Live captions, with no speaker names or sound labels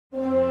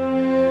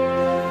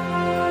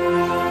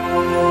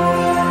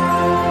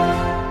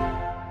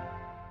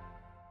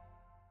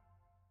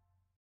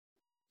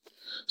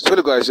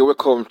Hello, guys, and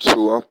welcome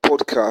to our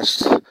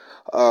podcast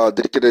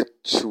dedicated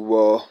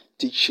to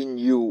teaching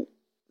you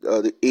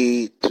the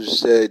A to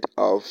Z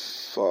of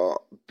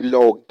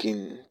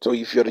blogging. So,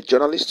 if you're a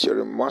journalist,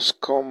 you're a mass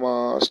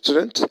comm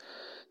student,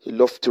 you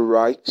love to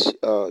write,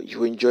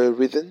 you enjoy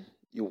reading,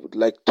 you would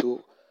like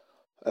to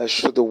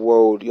show the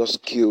world your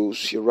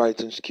skills, your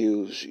writing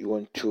skills, you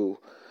want to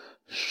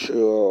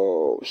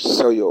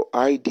sell your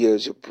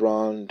ideas, your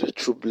brand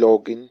through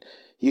blogging,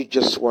 you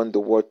just want the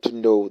world to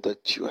know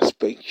that you are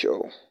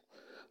special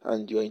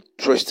and you're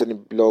interested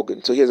in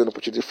blogging. So here's an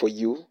opportunity for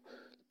you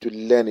to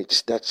learn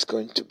it. That's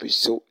going to be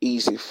so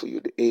easy for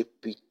you. The A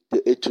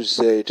to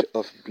Z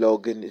of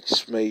blogging,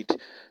 it's made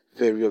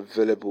very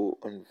available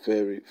and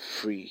very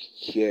free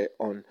here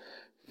on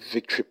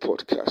Victory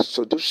Podcast.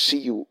 So do see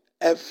you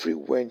every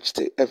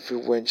Wednesday, 10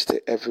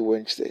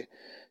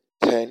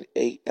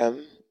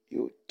 a.m.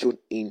 You tune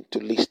in to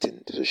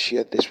listen, to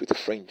share this with your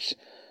friends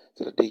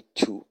so that they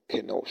too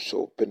can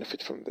also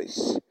benefit from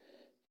this.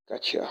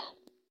 Gotcha.